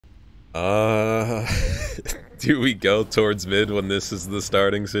Uh, do we go towards mid when this is the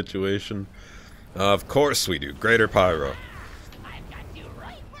starting situation? Of course we do. Greater Pyro. I've got you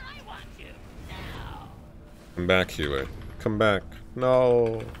right where I want you. Now. Come back, healer. Come back.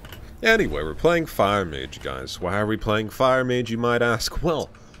 No. Anyway, we're playing Fire Mage, guys. Why are we playing Fire Mage, you might ask? Well,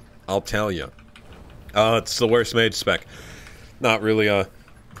 I'll tell you. It's the worst mage spec. Not really a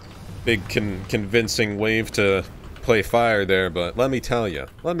big convincing wave to play fire there, but let me tell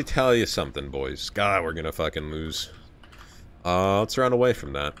you something, boys. God, we're gonna fucking lose. Let's run away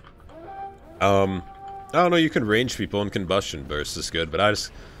from that. I don't know, you can range people and combustion burst is good, but I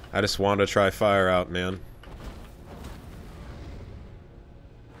just want to try fire out, man.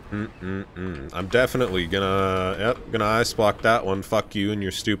 I'm definitely gonna ice block that one. Fuck you and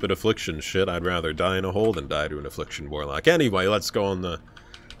your stupid affliction shit. I'd rather die in a hole than die to an affliction warlock. Anyway, let's go on the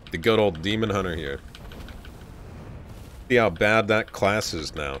good old demon hunter here. See how bad that class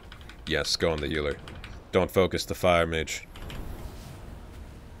is now. Yes, go on the healer. Don't focus the fire mage.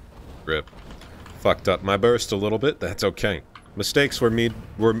 Rip. Fucked up my burst a little bit. That's okay. Mistakes were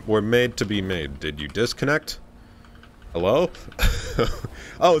made to be made. Did you disconnect? Hello?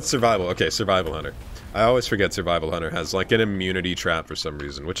 Oh, it's survival. Okay, survival hunter. I always forget survival hunter has like an immunity trap for some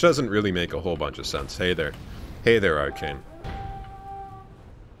reason, which doesn't really make a whole bunch of sense. Hey there. Hey there, arcane.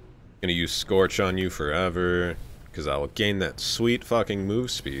 Gonna use Scorch on you forever, because I'll gain that sweet fucking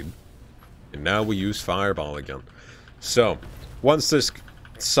move speed. And now we use Fireball again. So, once this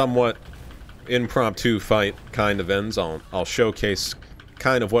somewhat impromptu fight kind of ends, I'll showcase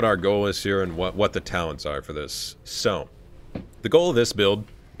kind of what our goal is here and what the talents are for this. So, the goal of this build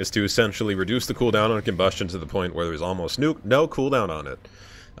is to essentially reduce the cooldown on combustion to the point where there's almost no cooldown on it.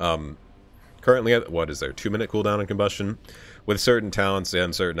 Currently, what is there, 2-minute cooldown on combustion? With certain talents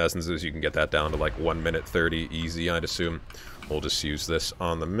and certain essences, you can get that down to like 1 minute 30 easy, I'd assume. We'll just use this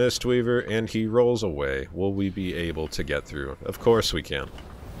on the Mistweaver, and he rolls away. Will we be able to get through? Of course we can.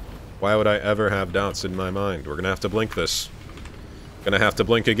 Why would I ever have doubts in my mind? We're gonna have to blink this. Gonna have to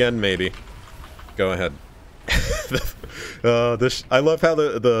blink again, maybe. Go ahead. I love how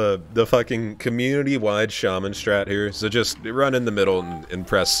the fucking community-wide shaman strat here. So just run in the middle and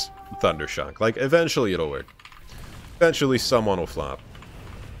press Thundershock. Like, eventually it'll work. Eventually someone will flop.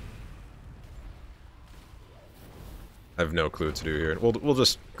 I have no clue what to do here. We'll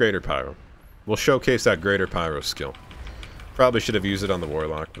just Greater Pyro. We'll showcase that Greater Pyro skill. Probably should have used it on the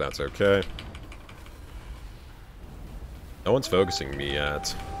Warlock, but that's okay. No one's focusing me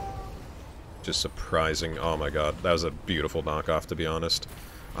yet. Just surprising. Oh my god, that was a beautiful knockoff, to be honest.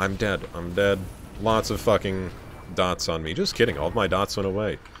 I'm dead. I'm dead. Lots of fucking dots on me. Just kidding, all of my dots went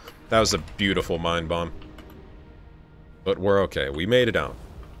away. That was a beautiful mind bomb. But we're okay. We made it out.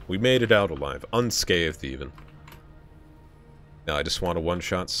 We made it out alive. Unscathed, even. Now, I just want to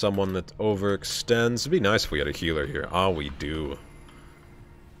one-shot someone that overextends. It'd be nice if we had a healer here. Ah, we do.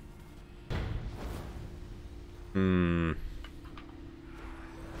 Who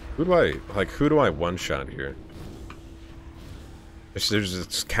do I one-shot here?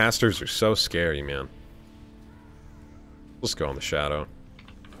 Casters are so scary, man. Let's go on the Shadow.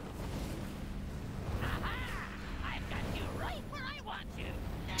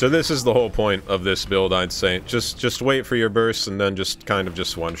 So this is the whole point of this build, I'd say. Just wait for your burst and then just kind of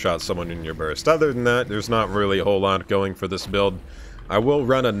just one-shot someone in your burst. Other than that, there's not really a whole lot going for this build. I will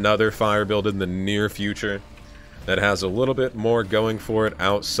run another fire build in the near future that has a little bit more going for it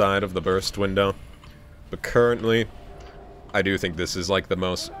outside of the burst window. But currently, I do think this is like the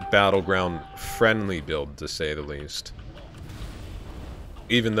most battleground-friendly build, to say the least.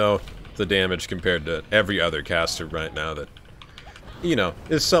 Even though the damage compared to every other caster right now that, you know,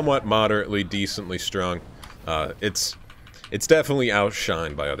 is somewhat moderately, decently strong. It's definitely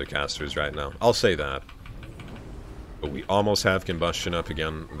outshined by other casters right now. I'll say that. But we almost have Combustion up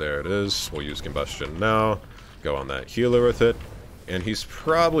again. There it is. We'll use Combustion now. Go on that healer with it. And he's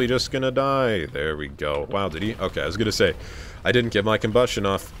probably just gonna die. There we go. Wow, did he? Okay, I was gonna say, I didn't get my Combustion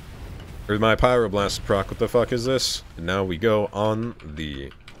off. Or my Pyroblast proc. What the fuck is this? And now we go on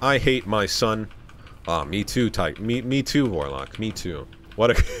the I hate my son. Ah, me too, type. Me too, Warlock. Me too.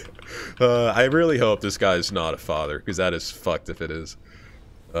 What a... I really hope this guy's not a father, because that is fucked if it is.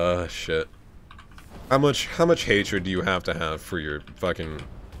 Shit. How much hatred do you have to have for your fucking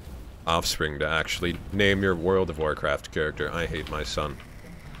offspring to actually name your World of Warcraft character, I hate my son?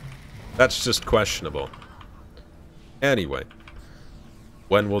 That's just questionable. Anyway.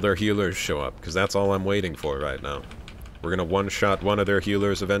 When will their healers show up? Because that's all I'm waiting for right now. We're gonna one-shot one of their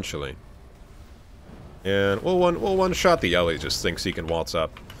healers eventually. And we'll one-shot the Ellie just thinks he can waltz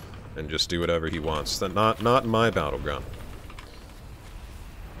up and just do whatever he wants. Not in my battleground.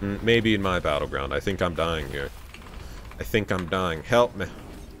 Maybe in my battleground. I think I'm dying here. I think I'm dying. Help me.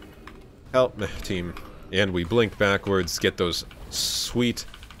 Help me, team. And we blink backwards, get those sweet,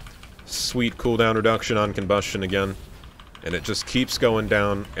 sweet cooldown reduction on combustion again. And it just keeps going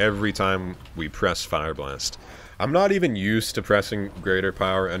down every time we press Fire Blast. I'm not even used to pressing greater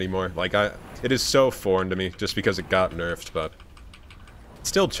power anymore. Like, it is so foreign to me, just because it got nerfed, but... It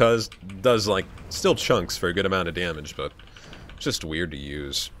still does, like, still chunks for a good amount of damage, but... It's just weird to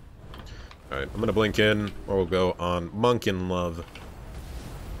use. Alright, I'm gonna blink in, or we'll go on Monk in Love.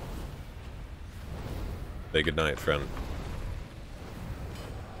 Say goodnight, friend.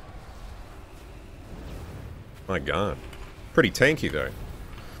 My god. Pretty tanky there.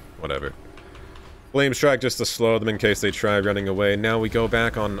 Whatever. Flame Strike just to slow them in case they try running away. Now we go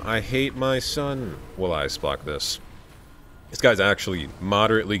back on I Hate My Son. Will Ice Block this. This guy's actually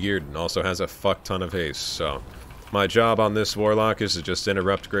moderately geared and also has a fuck ton of haste, so... My job on this Warlock is to just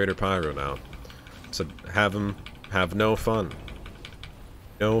interrupt Greater Pyro now. To have him have no fun.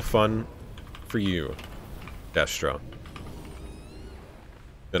 No fun for you. Destro.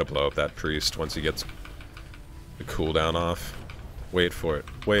 Gonna blow up that priest once he gets the cooldown off. Wait for it.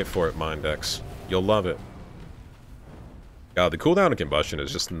 Wait for it, Mindex. You'll love it. God, the cooldown of combustion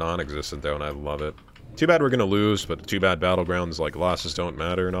is just non-existent though, and I love it. Too bad we're gonna lose, but too bad battlegrounds like losses don't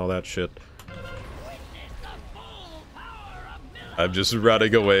matter and all that shit. I'm just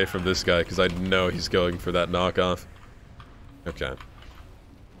running away from this guy because I know he's going for that knockoff. Okay.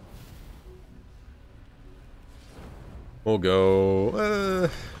 We'll go...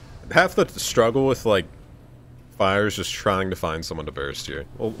 half the struggle with, like, fire is just trying to find someone to burst here.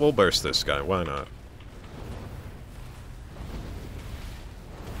 We'll burst this guy. Why not?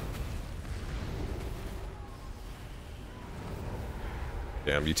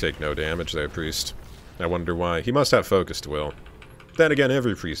 Damn, you take no damage there, priest. I wonder why. He must have focused will. Then again,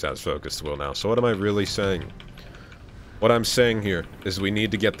 every priest has focused will now, so what am I really saying? What I'm saying here is we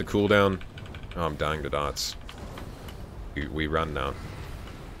need to get the cooldown... Oh, I'm dying to dots. We run now.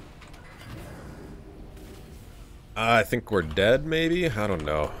 I think we're dead, maybe? I don't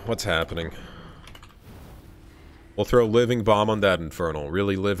know. What's happening? We'll throw Living Bomb on that Infernal.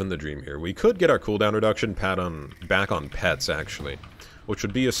 Really live in the dream here. We could get our cooldown reduction back on pets, actually. Which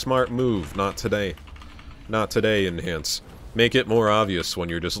would be a smart move. Not today. Not today, Enhance. Make it more obvious when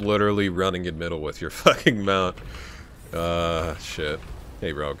you're just literally running in middle with your fucking mount. Shit.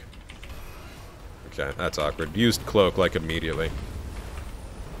 Hey, Rogue. Okay, that's awkward. Used Cloak, like, immediately.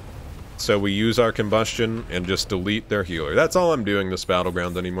 So we use our Combustion and just delete their healer. That's all I'm doing this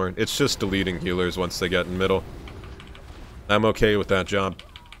battleground anymore. It's just deleting healers once they get in middle. I'm okay with that job.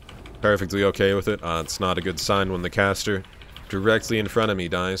 Perfectly okay with it. It's not a good sign when the caster directly in front of me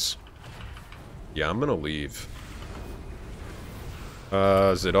dies. Yeah, I'm gonna leave.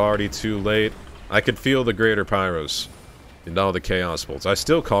 Is it already too late? I could feel the Greater Pyros. And all the Chaos Bolts. I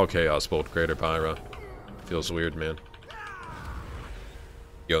still call Chaos Bolt Greater Pyro. Feels weird, man.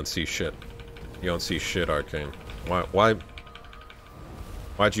 You don't see shit. You don't see shit, Arcane. Why'd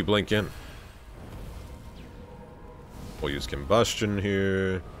you blink in? We'll use Combustion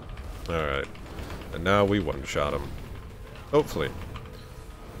here. Alright. And now we one-shot him. Hopefully.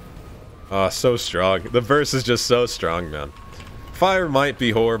 So strong. The verse is just so strong, man. Fire might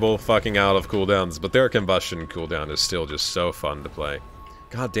be horrible fucking out of cooldowns, but their Combustion cooldown is still just so fun to play.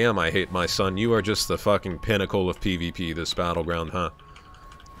 God damn, I hate my son. You are just the fucking pinnacle of PvP this battleground, huh?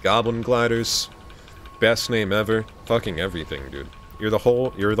 Goblin Gliders. Best name ever. Fucking everything, dude. You're the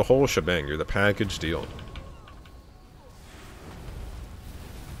whole shebang. You're the package deal.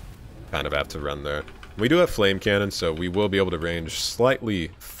 Kind of have to run there. We do have Flame Cannon, so we will be able to range slightly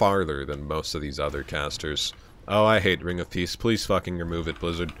farther than most of these other casters. Oh, I hate Ring of Peace. Please fucking remove it,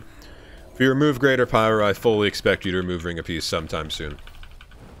 Blizzard. If you remove Greater Pyro, I fully expect you to remove Ring of Peace sometime soon.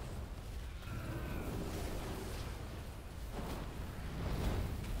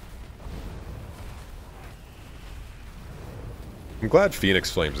 I'm glad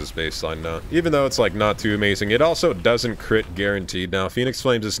Phoenix Flames is baseline now. Even though it's, like, not too amazing, it also doesn't crit guaranteed now. Phoenix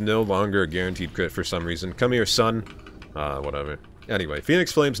Flames is no longer a guaranteed crit for some reason. Come here, son. Whatever. Anyway,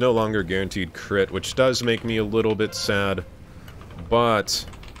 Phoenix Flames no longer guaranteed crit, which does make me a little bit sad. But,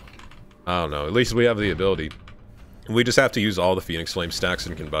 I don't know. At least we have the ability. We just have to use all the Phoenix Flame stacks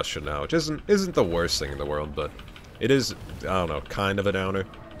in Combustion now, which isn't the worst thing in the world, but it is, I don't know, kind of a downer.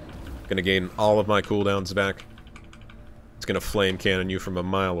 Gonna gain all of my cooldowns back. It's gonna Flame Cannon you from a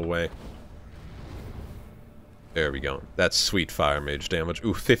mile away. There we go. That's sweet Fire Mage damage.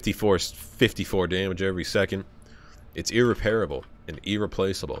 Ooh, 54 damage every second. It's irreparable and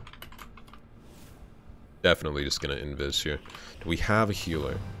irreplaceable. Definitely just gonna invis here. Do we have a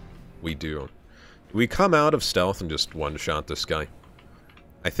healer? We do. Do we come out of stealth and just one-shot this guy?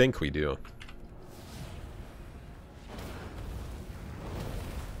 I think we do.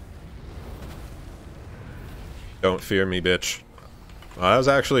 Don't fear me, bitch. That was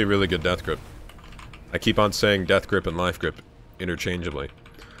actually a really good death grip. I keep on saying death grip and life grip interchangeably.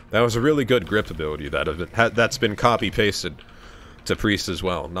 That was a really good grip ability that's been copy-pasted to priest as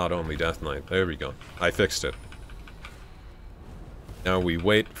well, not only death knight. There we go. I fixed it. Now we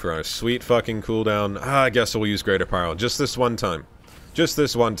wait for our sweet fucking cooldown. I guess we'll use Greater Pyro. Just this one time. Just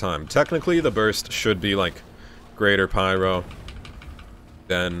this one time. Technically, the burst should be like Greater Pyro,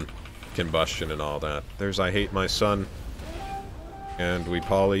 then Combustion and all that. There's I hate my son. And we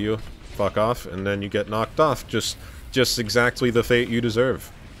poly you. Fuck off, and then you get knocked off. Just exactly the fate you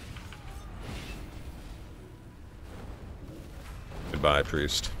deserve. Goodbye,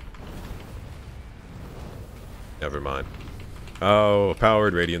 priest. Never mind. Oh,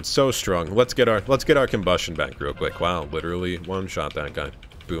 powered radiance, so strong. Let's get our combustion back real quick. Wow, literally one-shot that guy.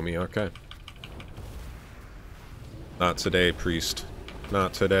 Boomy, okay. Not today, priest.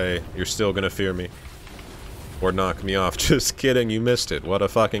 Not today. You're still gonna fear me. Or knock me off. Just kidding, you missed it. What a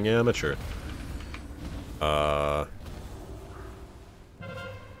fucking amateur.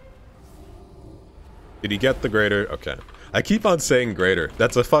 Did he get the greater? Okay. I keep on saying greater.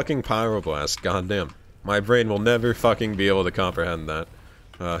 That's a fucking pyroblast, goddamn. My brain will never fucking be able to comprehend that.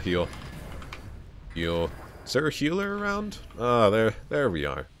 Heal. Heal. Is there a healer around? There we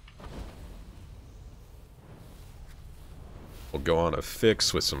are. We'll go on a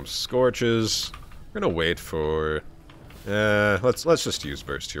fix with some scorches. We're gonna wait for... let's just use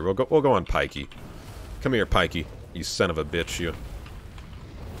burst here. We'll go on Pikey. Come here, Pikey. You son of a bitch, you.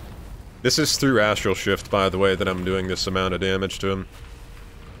 This is through Astral Shift, by the way, that I'm doing this amount of damage to him.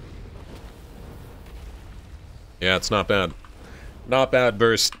 Yeah, it's not bad. Not bad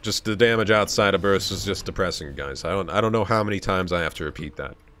burst. Just the damage outside of burst is just depressing, guys. I don't know how many times I have to repeat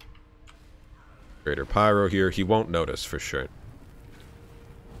that. Greater Pyro here. He won't notice for sure.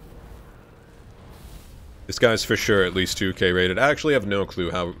 This guy's for sure at least 2k rated. I actually have no clue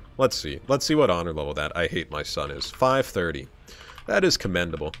how... Let's see. Let's see what honor level that I hate my son is. 530. That is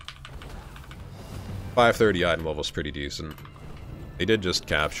commendable. 530 item level's pretty decent. They did just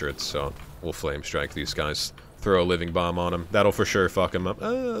capture it, so we'll flame strike these guys. Throw a living bomb on them. That'll for sure fuck him up.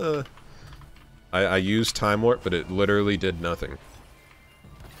 I used Time Warp, but it literally did nothing.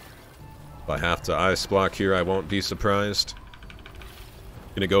 If I have to ice block here, I won't be surprised.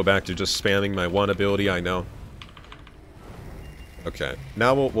 Gonna go back to just spamming my one ability, I know. Okay,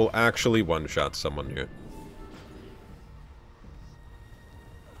 now we'll actually one-shot someone here.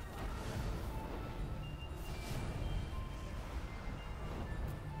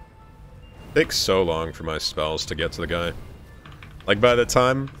 Takes so long for my spells to get to the guy. Like, by the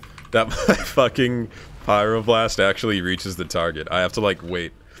time that my fucking Pyroblast actually reaches the target, I have to, like,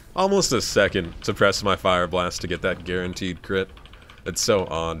 wait almost a second to press my Fire Blast to get that guaranteed crit. It's so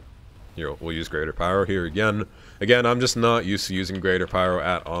odd. Here, we'll use Greater Pyro here again. Again, I'm just not used to using Greater Pyro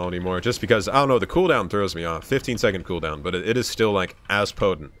at all anymore, just because, I don't know, the cooldown throws me off. 15-second cooldown, but it is still, like, as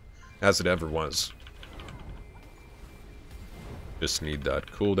potent as it ever was. Just need that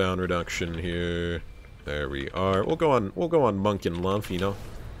cooldown reduction here. There we are. We'll go on Monk and Love, you know.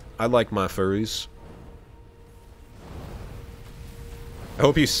 I like my furries. I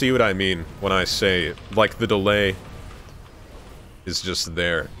hope you see what I mean when I say, like, the delay is just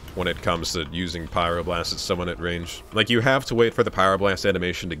there when it comes to using Pyroblast at someone at range. Like, you have to wait for the Pyroblast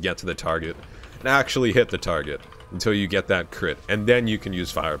animation to get to the target and actually hit the target until you get that crit, and then you can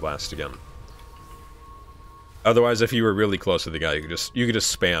use Fire Blast again. Otherwise, if you were really close to the guy, you could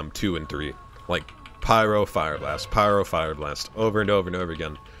just spam 2 and 3. Like, Pyro, Fire Blast, Pyro, Fire Blast, over and over and over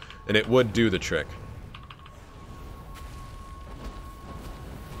again. And it would do the trick.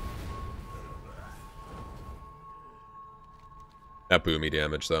 That boomy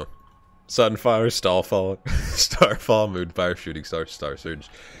damage, though. Sunfire, Starfall, Starfall, Moonfire, Shooting Star, Star Surge.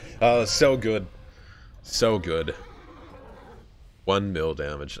 So good. So good. 1 mil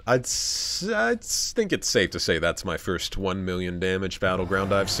damage. I'd think it's safe to say that's my first 1 million damage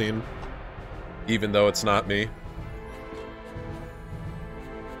battleground I've seen. Even though it's not me.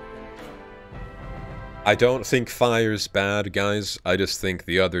 I don't think fire's bad, guys. I just think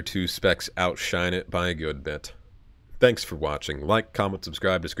the other 2 specs outshine it by a good bit. Thanks for watching. Like, comment,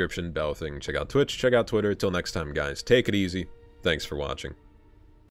 subscribe, description, bell thing. Check out Twitch, check out Twitter. Till next time, guys. Take it easy. Thanks for watching.